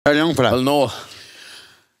How young for that? Well, no.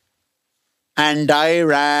 And I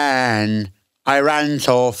ran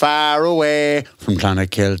so far away from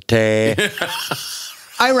Clonakilty.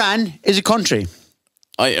 Iran is a country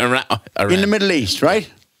Iran. in the Middle East,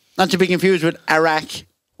 right? Not to be confused with Iraq,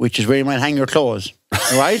 which is where you might hang your clothes,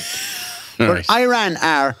 right? But Iran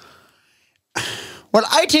are... Well,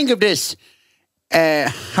 I think of this...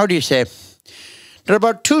 how do you say? They're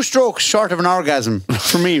about 2 strokes short of an orgasm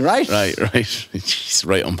for me, right? Right. Jeez,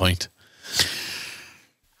 right on point.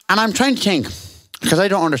 And I'm trying to think, because I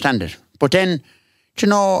don't understand it. But then, you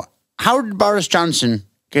know, how did Boris Johnson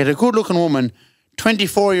get a good-looking woman,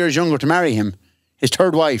 24 years younger, to marry him, his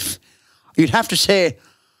third wife? You'd have to say,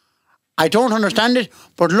 I don't understand it,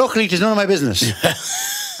 but luckily it's none of my business. You know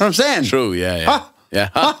what I'm saying? True, yeah.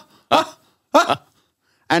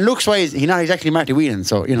 And looks-wise, he's not exactly Marty Whelan,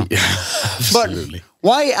 so, you know. Yeah, absolutely. But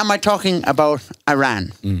why am I talking about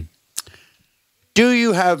Iran? Do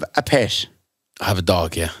you have a pet? I have a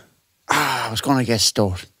dog, yeah. I was going to guess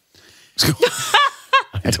stoat.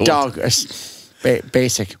 A don't. dog,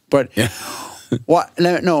 basic. But Yeah. what?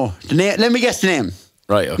 No, let me guess the name.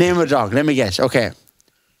 Right, okay. Name of the dog. Let me guess. Okay.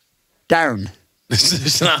 Darren.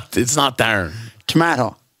 It's not Darren.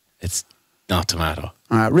 Tomato. It's not Tomato.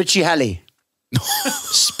 Richie Halley.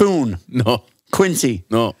 Spoon. No. Quincy.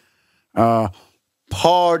 No.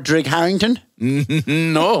 Padraig Harrington.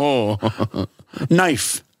 No.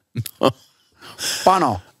 Knife.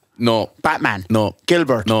 Bono. No. Batman. No.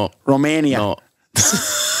 Gilbert. No. Romania. No.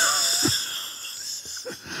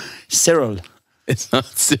 Cyril. It's not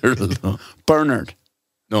Cyril. No. Bernard.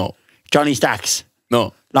 No. Johnny Stacks.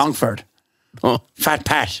 No. Longford. No. Fat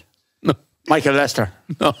Pat. No. Michael Lester.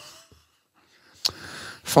 No.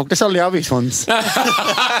 Fuck, that's all the obvious ones. All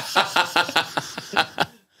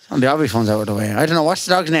the obvious ones out of the way. I don't know, what's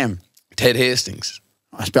the dog's name? Ted Hastings.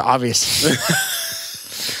 That's a bit obvious.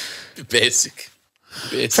 Basic.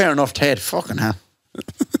 Fair enough, Ted. Fucking hell.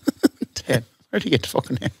 Ted. Where'd you get the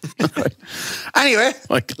fucking name? Anyway.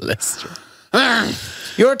 Michael Lester.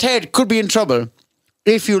 Your Ted could be in trouble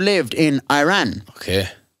if you lived in Iran. Okay.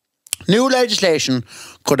 New legislation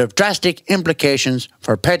could have drastic implications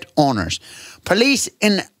for pet owners. Police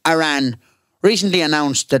in Iran recently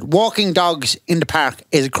announced that walking dogs in the park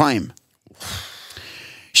is a crime.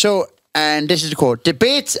 So, and this is the quote,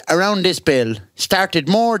 debates around this bill started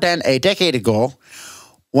more than a decade ago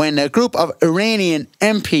when a group of Iranian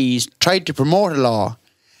MPs tried to promote a law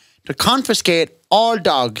to confiscate all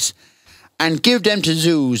dogs and give them to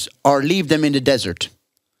zoos or leave them in the desert.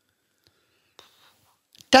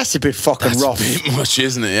 That's a bit fucking rough. That's a bit much,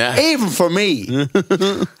 isn't it? Yeah. Even for me.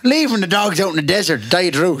 Leaving the dogs out in the desert to die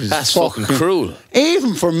of drought is That's fucking cruel.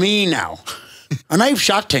 Even for me now. And I've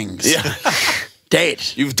shot things. Yeah. Dead.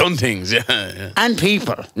 You've done things, yeah. And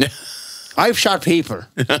people. Yeah. I've shot people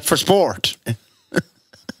for sport.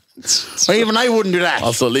 But even I wouldn't do that.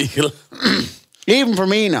 Also legal. Even for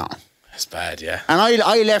me now. That's bad, yeah. And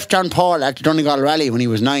I left John Paul at the Donegal rally when he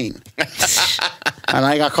was 9. And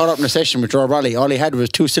I got caught up in a session with Joe Raleigh. All he had was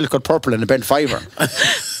 2 Silkwood Purple and a bent fiver.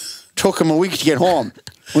 Took him a week to get home.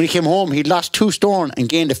 When he came home, he'd lost 2 stone and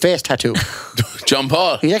gained a face tattoo. John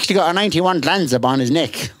Paul. He's actually got a 91 Glanzab on his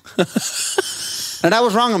neck. And that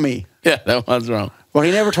was wrong of me. Yeah, that was wrong. But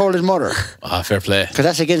he never told his mother. Ah, fair play. Because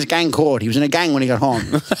that's against gang code. He was in a gang when he got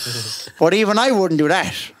home. But even I wouldn't do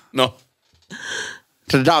that. No.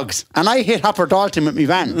 To the dogs. And I hit Hopper Dalton with my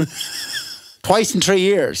van. Twice in 3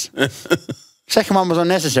 years. Second one was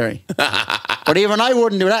unnecessary. But even I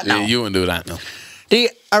wouldn't do that now. Yeah, you wouldn't do that, no. The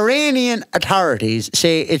Iranian authorities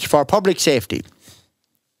say it's for public safety.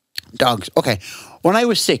 Dogs. Okay. When I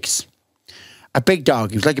was 6, a big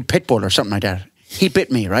dog, he was like a pit bull or something like that. He bit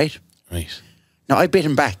me, right? Right. Now, I bit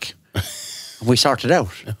him back. And we sorted it out.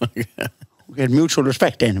 We had mutual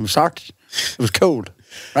respect then. It was sorted. It was cool,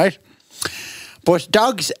 right? But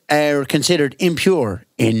dogs are considered impure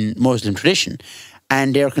in Muslim tradition.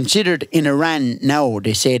 And they're considered in Iran now,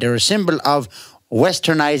 they say they're a symbol of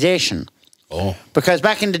westernization. Oh. Because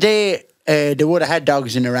back in the day, they would have had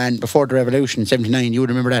dogs in Iran before the revolution in 79, you would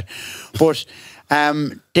remember that. But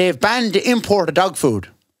they've banned the import of dog food,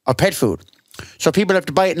 or pet food. So people have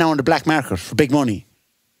to buy it now on the black market for big money,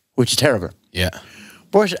 which is terrible. Yeah.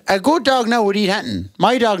 But a good dog now would eat hunting.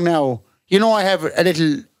 My dog now, you know, I have a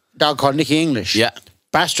little dog called Nicky English. Yeah.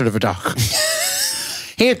 Bastard of a dog.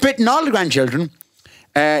 He had bitten all the grandchildren.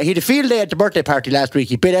 He had a field day at the birthday party last week.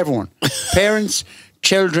 He bit everyone. Parents,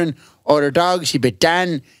 children, other dogs. He bit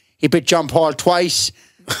Dan. He bit John Paul twice.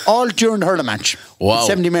 All during the hurling match. Wow.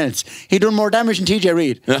 70 minutes. He done more damage than TJ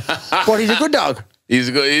Reid. But he's a good dog. He's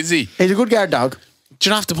a good, is he? He's a good guard dog. Do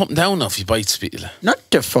you not have to put him down now if he bites people? Not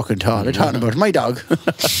the fucking tall. I'm talking about my dog.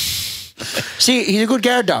 See, he's a good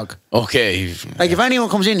guard dog. Okay. Like, if anyone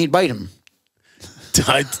comes in, he'd bite him.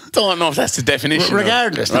 I don't know if that's the definition.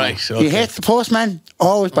 Regardless. Right. Okay. He hates the postman,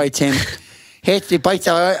 always bites him. He bites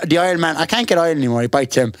the oil man. I can't get oil anymore. He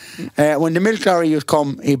bites him. When the milk lorry used to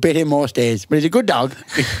come, he bit him most days. But he's a good dog.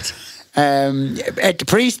 At the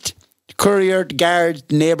priest, the courier, the guard,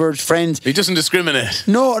 neighbours, friends. He doesn't discriminate.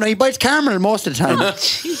 No, he bites Carmel most of the time.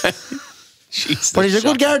 Jeez, But he's a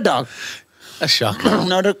good guard dog. That's shocking.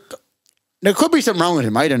 Now, there could be something wrong with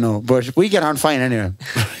him. I don't know. But we get on fine anyway.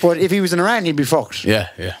 But if he was in Iran, he'd be fucked. Yeah.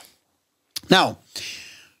 Now,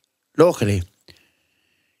 locally,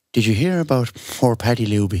 did you hear about poor Paddy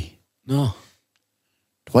Looby? No.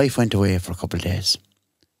 The wife went away for a couple of days.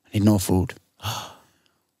 He had no food.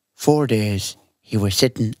 4 days, he was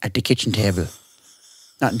sitting at the kitchen table.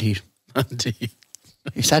 Nothing to eat. Indeed.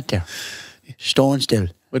 He sat there, stone still.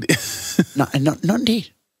 Nothing to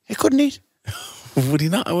eat. He couldn't eat. Would he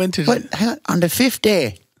not have went to... But hang on the 5th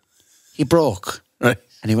day, he broke. Right.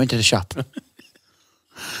 And he went to the shop.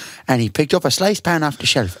 And he picked up a sliced pan off the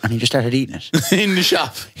shelf and he just started eating it. In the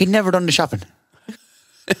shop? He'd never done the shopping.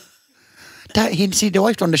 He'd see the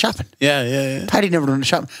wife done the shopping. Yeah. Paddy never done the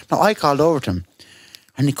shopping. Now, I called over to him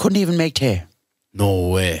and he couldn't even make tea. No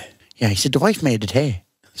way. Yeah, he said, the wife made the tea.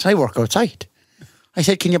 So I work outside. I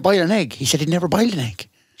said, can you boil an egg? He said he'd never boiled an egg.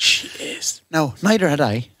 Jeez. No, neither had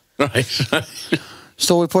I. Right.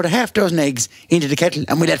 So we put a half dozen eggs into the kettle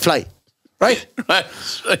and we let fly. Right? Right.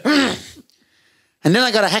 And then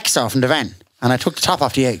I got a hacksaw from the van and I took the top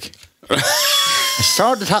off the egg. I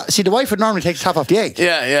sawed the top. See, the wife would normally take the top off the egg.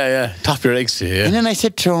 Yeah. Top your eggs too, yeah. And then I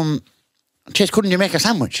said to him, Chase, couldn't you make a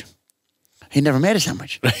sandwich? He never made a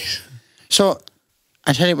sandwich. Right. So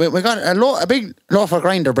I tell you, we got a big loaf of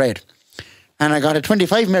grinder bread and I got a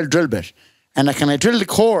 25mm drill bit and I drilled the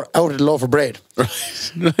core out of the loaf of bread.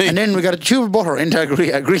 Right. And then we got a tube of butter into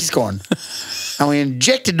a grease gun and we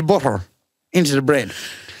injected the butter into the bread.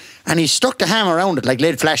 And he stuck the ham around it like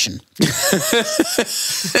lead flashing.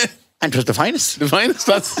 And it was the finest. The finest,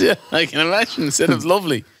 I can imagine. It said it was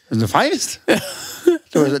lovely. It was the finest.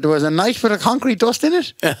 There was a nice bit of concrete dust in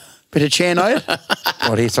it. Yeah. Bit of chain oil.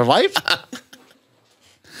 But he survived.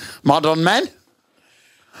 Modern man.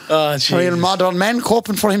 Oh, jeez. Real modern man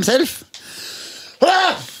coping for himself.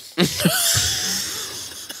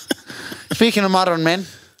 Speaking of modern men,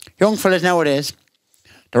 young fellas nowadays,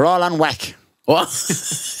 they're all on whack. What?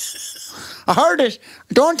 I heard it.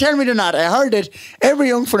 Don't tell me they're not. I heard it. Every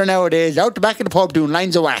young fella nowadays out the back of the pub doing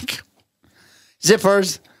lines of whack.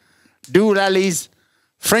 Zippers, doolalies,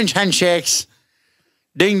 French handshakes,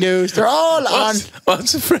 ding-doos. They're all on...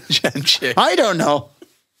 What's a French handshake? I don't know.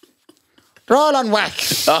 They're all on whack.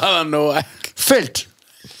 All on the whack. Filth.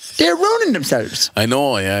 They're ruining themselves. I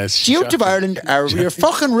know, yeah. It's The youth of Ireland you're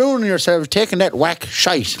fucking ruining yourselves taking that whack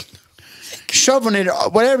shite. Shoving it,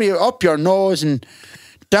 whatever you, up your nose and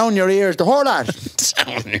down your ears, the whole lot.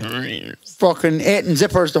 Down your ears. Fucking 8 and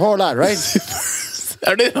zippers, the whole lot, right?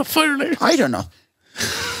 Are they not fire there? I don't know.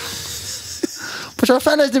 But your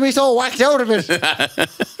fellas to be so whacked out of it.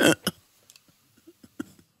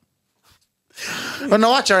 Well,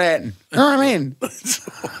 know what you're eating. You know what I mean?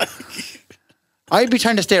 I'd be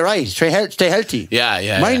trying to stay right, stay healthy.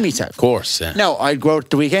 Yeah. Mind myself. Of course, yeah. Now, I'd go out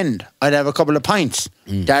the weekend. I'd have a couple of pints.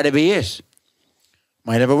 That'd be it.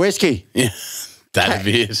 Might have a whiskey. Yeah, that'd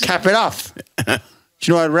be it. Cap it off. Do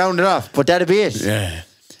you know, I'd round it off, but that'd be it. Yeah.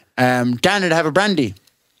 Dan would have a brandy.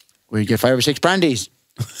 We'd get 5 or 6 brandies.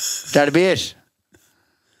 That'd be it.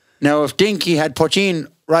 Now, if Dinky had poachine,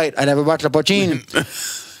 right, I'd have a bottle of poachine.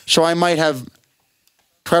 So I might have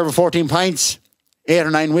 12 or 14 pints, 8 or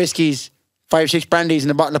 9 whiskies, 5 or 6 brandies and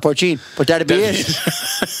a bottle of poachine. But that'd be it.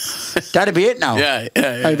 That'd be it now. Yeah.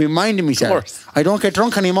 I'd be minding myself. Of course. I don't get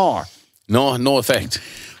drunk anymore. No effect.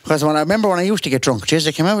 Because I remember when I used to get drunk,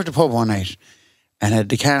 I came out of the pub one night and I had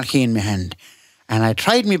the car key in my hand. And I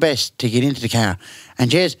tried my best to get into the car. And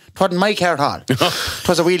Jays, it wasn't my car at all. It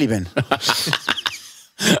was a wheelie bin.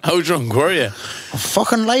 How drunk were you? Oh,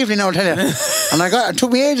 fucking lively now, I'll tell you. And it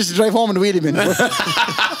took me ages to drive home in the wheelie bin.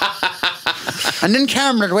 And then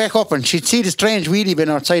Carmen would wake up and she'd see the strange wheelie bin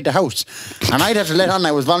outside the house. And I'd have to let on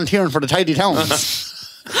I was volunteering for the Tidy Towns.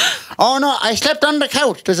 Oh no, I slept on the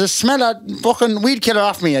couch. There's a smell of fucking weed killer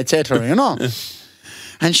off me, I'd say to her, you know.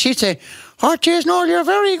 And she'd say, oh, jeez, no, you're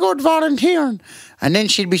very good volunteering. And then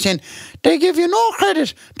she'd be saying, they give you no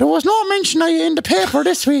credit. There was no mention of you in the paper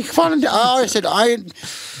this week. I said,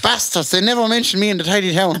 bastards, they never mentioned me in the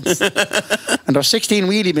Tidy Towns. And there's 16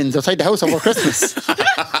 wheelie bins outside the house over Christmas.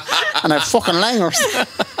 And I have fucking langers.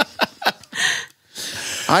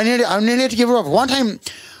 I nearly had to give her up. One time,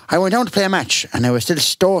 I went down to play a match, and I was still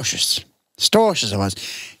stocious. Stocious I was.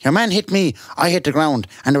 Your man hit me, I hit the ground,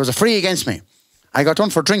 and there was a free against me. I got done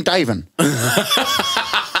for drink diving.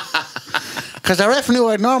 Because the ref knew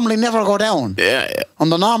I'd normally never go down. Yeah.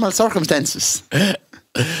 Under normal circumstances.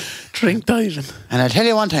 Drink diving. And I'll tell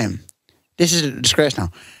you one time, this is a disgrace now.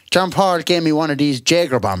 John Paul gave me one of these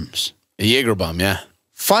Jaeger bombs. A Jaeger bomb, yeah.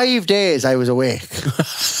 5 days I was awake.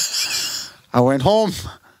 I went home.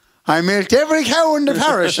 I milked every cow in the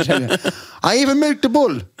parish, I tell you. I even milked the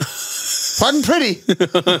bull. Wasn't pretty.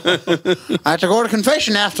 I had to go to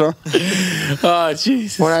confession after. Oh,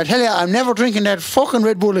 Jesus. But I tell you, I'm never drinking that fucking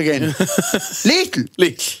Red Bull again. Lethal.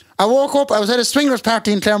 I woke up, I was at a swingers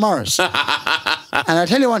party in Claremorris. And I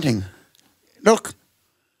tell you one thing. Look,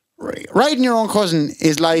 riding your own cousin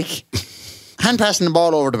is like hand passing the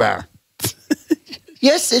ball over the bar.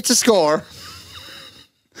 Yes, it's a score.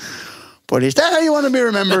 But is that how you want to be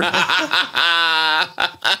remembered?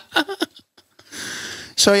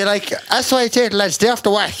 So you're like, that's why I say it, lads, stay off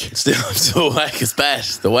the whack. The whack is bad.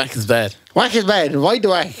 The whack is bad. Whack is bad. Why the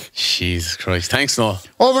whack? Jesus Christ. Thanks, Noel.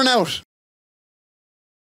 Over and out.